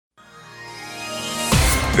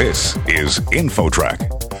This is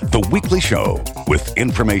InfoTrack, the weekly show with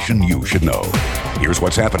information you should know. Here's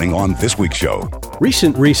what's happening on this week's show.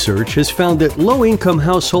 Recent research has found that low-income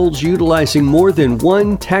households utilizing more than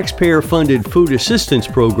one taxpayer-funded food assistance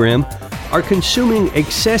program are consuming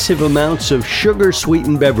excessive amounts of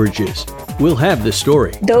sugar-sweetened beverages. We'll have the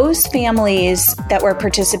story. Those families that were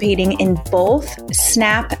participating in both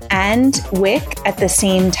SNAP and WIC at the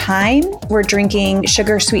same time were drinking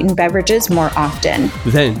sugar-sweetened beverages more often.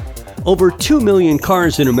 Then, over 2 million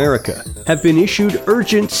cars in America have been issued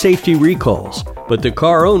urgent safety recalls, but the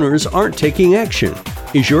car owners aren't taking action.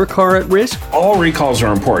 Is your car at risk? All recalls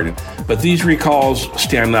are important, but these recalls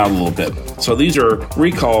stand out a little bit. So these are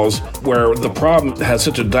recalls where the problem has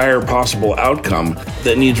such a dire possible outcome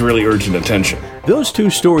that needs really urgent attention. Those two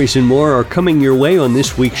stories and more are coming your way on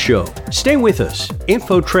this week's show. Stay with us.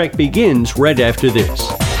 InfoTrack begins right after this.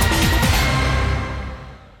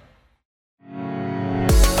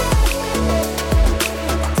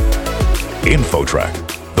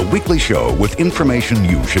 InfoTrack, the weekly show with information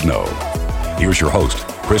you should know. Here's your host,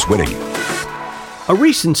 Chris Whitting. A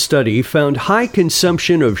recent study found high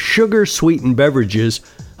consumption of sugar-sweetened beverages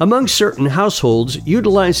among certain households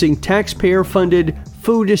utilizing taxpayer-funded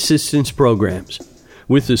food assistance programs.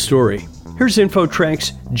 With the story, here's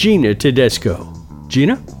InfoTrack's Gina Tedesco.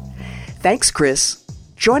 Gina? Thanks, Chris.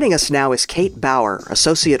 Joining us now is Kate Bauer,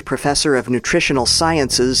 Associate Professor of Nutritional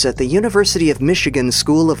Sciences at the University of Michigan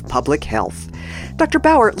School of Public Health. Dr.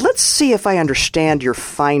 Bauer, let's see if I understand your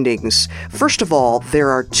findings. First of all,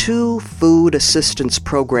 there are two food assistance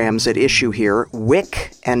programs at issue here,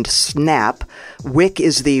 WIC and SNAP. WIC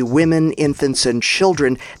is the Women, Infants, and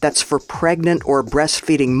Children. That's for pregnant or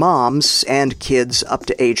breastfeeding moms and kids up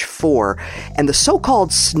to age 4. And the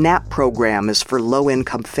so-called SNAP program is for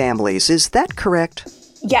low-income families. Is that correct?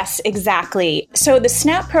 Yes, exactly. So the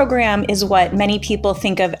SNAP program is what many people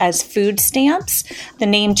think of as food stamps. The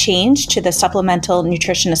name changed to the Supplemental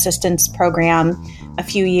Nutrition Assistance Program a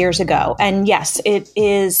few years ago. And yes, it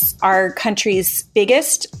is our country's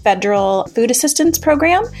biggest federal food assistance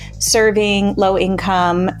program, serving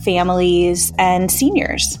low-income families and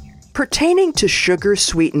seniors. Pertaining to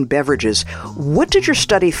sugar-sweetened beverages, what did your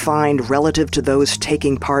study find relative to those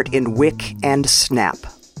taking part in WIC and SNAP?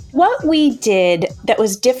 What we did that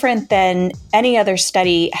was different than any other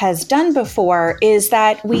study has done before is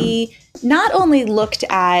that we not only looked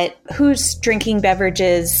at who's drinking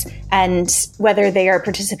beverages and whether they are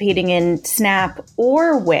participating in SNAP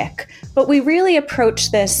or WIC, but we really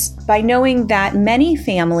approached this by knowing that many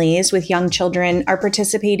families with young children are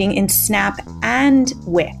participating in SNAP and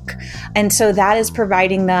WIC. And so that is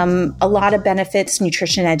providing them a lot of benefits,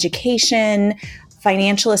 nutrition education,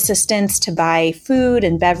 financial assistance to buy food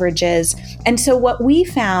and beverages. And so what we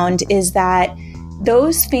found is that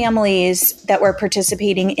those families that were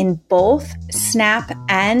participating in both SNAP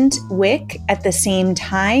and WIC at the same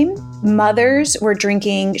time, mothers were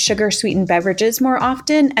drinking sugar-sweetened beverages more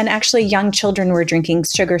often, and actually young children were drinking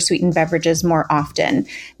sugar-sweetened beverages more often.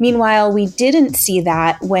 Meanwhile, we didn't see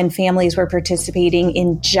that when families were participating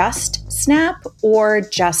in just SNAP or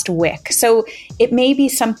just WIC. So it may be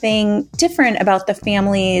something different about the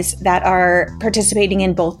families that are participating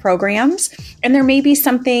in both programs, and there may be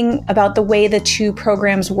something about the way the two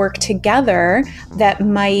programs work together that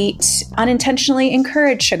might unintentionally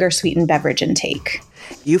encourage sugar-sweetened beverage intake.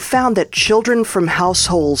 You found that children from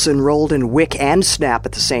households enrolled in WIC and SNAP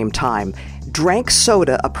at the same time drank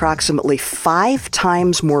soda approximately 5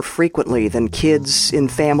 times more frequently than kids in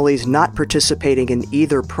families not participating in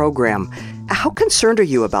either program. How concerned are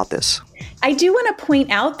you about this? I do want to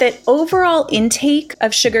point out that overall intake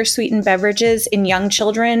of sugar-sweetened beverages in young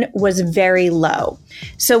children was very low.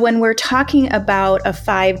 So when we're talking about a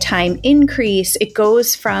 5-time increase, it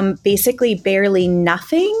goes from basically barely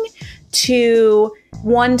nothing to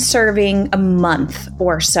 1 serving a month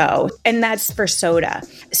or so, and that's for soda.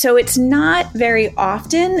 So it's not very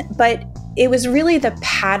often, but it was really the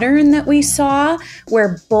pattern that we saw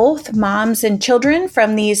where both moms and children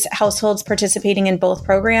from these households participating in both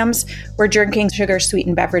programs were drinking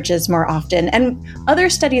sugar-sweetened beverages more often. And other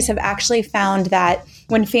studies have actually found that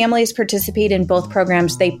when families participate in both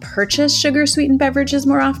programs, they purchase sugar-sweetened beverages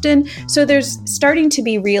more often. So there's starting to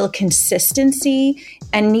be real consistency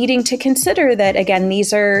and needing to consider that, again,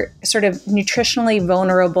 these are sort of nutritionally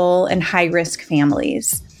vulnerable and high-risk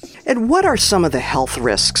families. And what are some of the health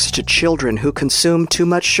risks to children who consume too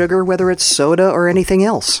much sugar, whether it's soda or anything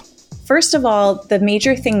else? First of all, the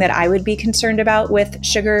major thing that I would be concerned about with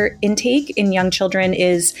sugar intake in young children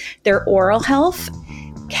is their oral health.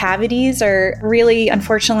 cavities are really,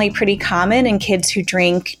 unfortunately, pretty common in kids who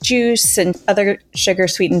drink juice and other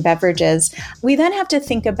sugar-sweetened beverages. We then have to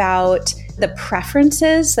think about the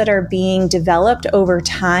preferences that are being developed over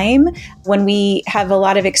time when we have a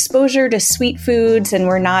lot of exposure to sweet foods and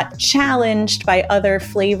we're not challenged by other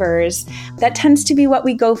flavors. That tends to be what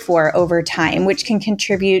we go for over time, which can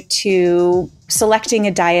contribute to selecting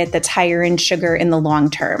a diet that's higher in sugar in the long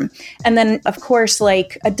term. And then, of course,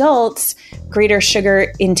 like adults, greater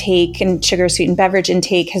sugar intake and sugar-sweetened beverage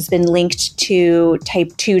intake has been linked to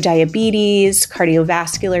type 2 diabetes,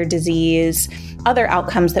 cardiovascular disease, other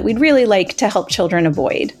outcomes that we'd really like to help children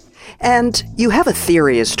avoid. And you have a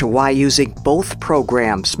theory as to why using both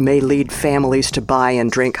programs may lead families to buy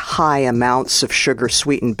and drink high amounts of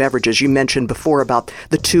sugar-sweetened beverages. You mentioned before about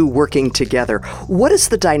the two working together. What is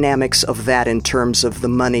the dynamics of that in terms of the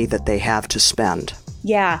money that they have to spend?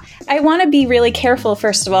 Yeah, I want to be really careful,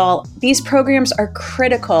 first of all. These programs are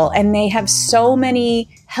critical and they have so many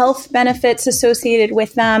health benefits associated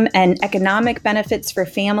with them and economic benefits for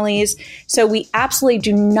families. So we absolutely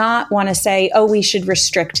do not want to say, oh, we should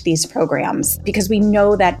restrict these programs because we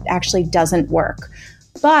know that actually doesn't work.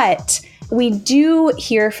 But we do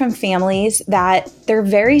hear from families that they're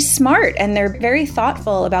very smart and they're very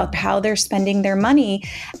thoughtful about how they're spending their money.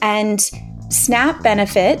 And SNAP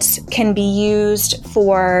benefits can be used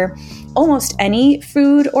for almost any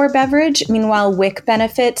food or beverage. Meanwhile, WIC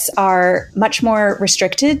benefits are much more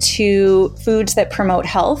restricted to foods that promote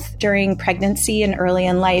health during pregnancy and early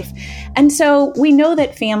in life. And so we know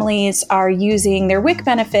that families are using their WIC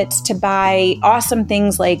benefits to buy awesome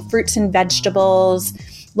things like fruits and vegetables,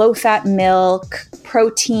 low-fat milk,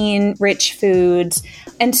 protein-rich foods.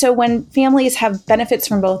 And so when families have benefits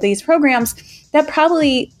from both these programs, that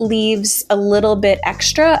probably leaves a little bit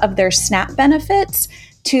extra of their SNAP benefits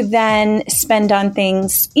to then spend on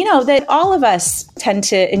things, that all of us tend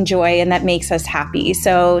to enjoy and that makes us happy.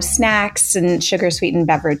 So snacks and sugar-sweetened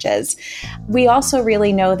beverages. We also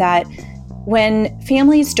really know that when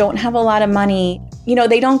families don't have a lot of money,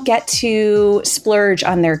 they don't get to splurge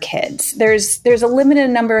on their kids. There's a limited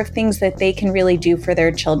number of things that they can really do for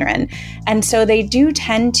their children. And so they do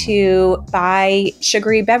tend to buy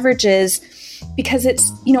sugary beverages because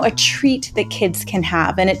it's, a treat that kids can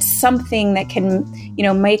have. And it's something that can,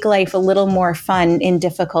 make life a little more fun in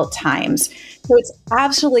difficult times. So it's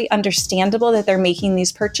absolutely understandable that they're making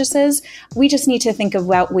these purchases. We just need to think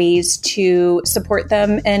about ways to support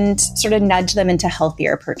them and sort of nudge them into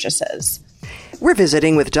healthier purchases. We're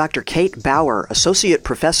visiting with Dr. Kate Bauer, Associate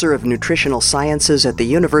Professor of Nutritional Sciences at the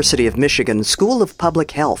University of Michigan School of Public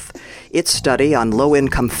Health. Its study on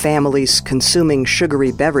low-income families consuming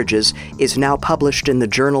sugary beverages is now published in the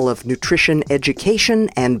Journal of Nutrition, Education,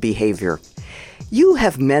 and Behavior. You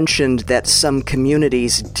have mentioned that some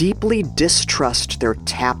communities deeply distrust their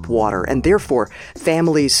tap water, and therefore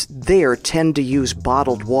families there tend to use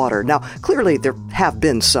bottled water. Now, clearly there have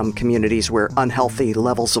been some communities where unhealthy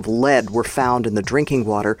levels of lead were found in the drinking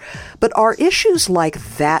water, but are issues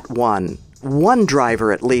like that one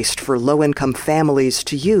driver at least for low-income families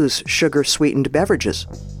to use sugar-sweetened beverages?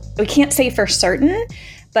 We can't say for certain,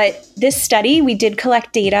 but this study, we did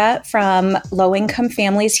collect data from low-income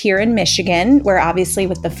families here in Michigan, where obviously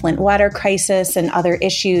with the Flint water crisis and other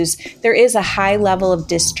issues, there is a high level of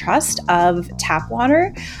distrust of tap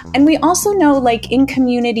water. And we also know, like in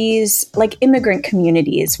communities, like immigrant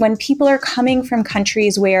communities, when people are coming from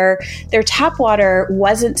countries where their tap water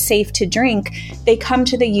wasn't safe to drink, they come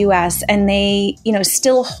to the U.S. and they,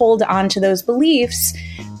 still hold on to those beliefs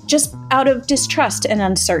just out of distrust and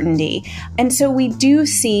uncertainty. And so we do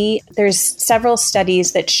see there's several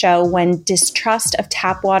studies that show when distrust of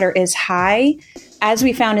tap water is high, as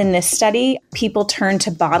we found in this study, people turn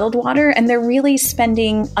to bottled water and they're really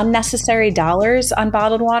spending unnecessary dollars on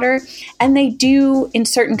bottled water. And they do, in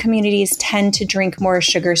certain communities, tend to drink more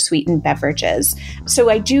sugar-sweetened beverages.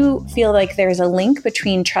 So I do feel like there's a link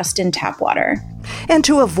between trust in tap water. And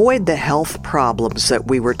to avoid the health problems that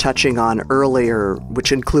we were touching on earlier,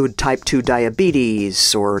 which include type 2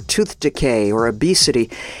 diabetes or tooth decay or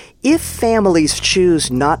obesity, if families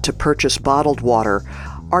choose not to purchase bottled water,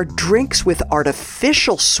 are drinks with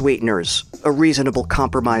artificial sweeteners a reasonable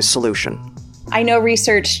compromise solution? I know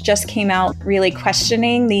research just came out really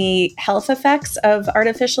questioning the health effects of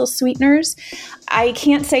artificial sweeteners. I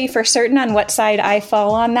can't say for certain on what side I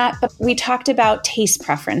fall on that, but we talked about taste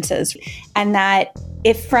preferences and that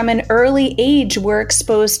if from an early age we're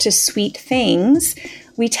exposed to sweet things,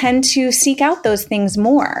 we tend to seek out those things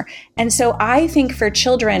more. And so I think for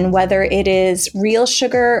children, whether it is real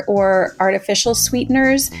sugar or artificial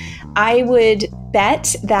sweeteners, I would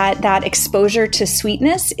bet that that exposure to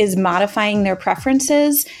sweetness is modifying their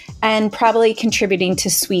preferences and probably contributing to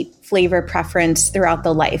sweet flavor preference throughout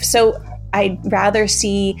the life. So I'd rather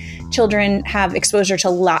see children have exposure to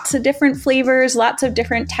lots of different flavors, lots of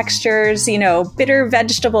different textures, bitter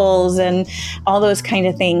vegetables and all those kind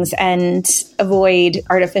of things, and avoid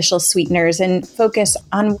artificial sweeteners and focus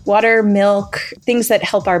on water, milk, things that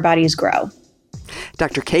help our bodies grow.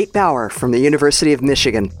 Dr. Kate Bauer from the University of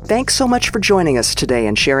Michigan, thanks so much for joining us today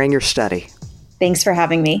and sharing your study. Thanks for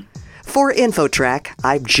having me. For InfoTrack,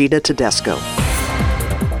 I'm Gina Tedesco.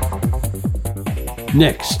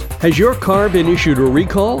 Next, has your car been issued a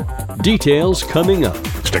recall? Details coming up.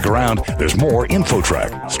 Stick around. There's more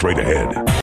InfoTrack straight ahead.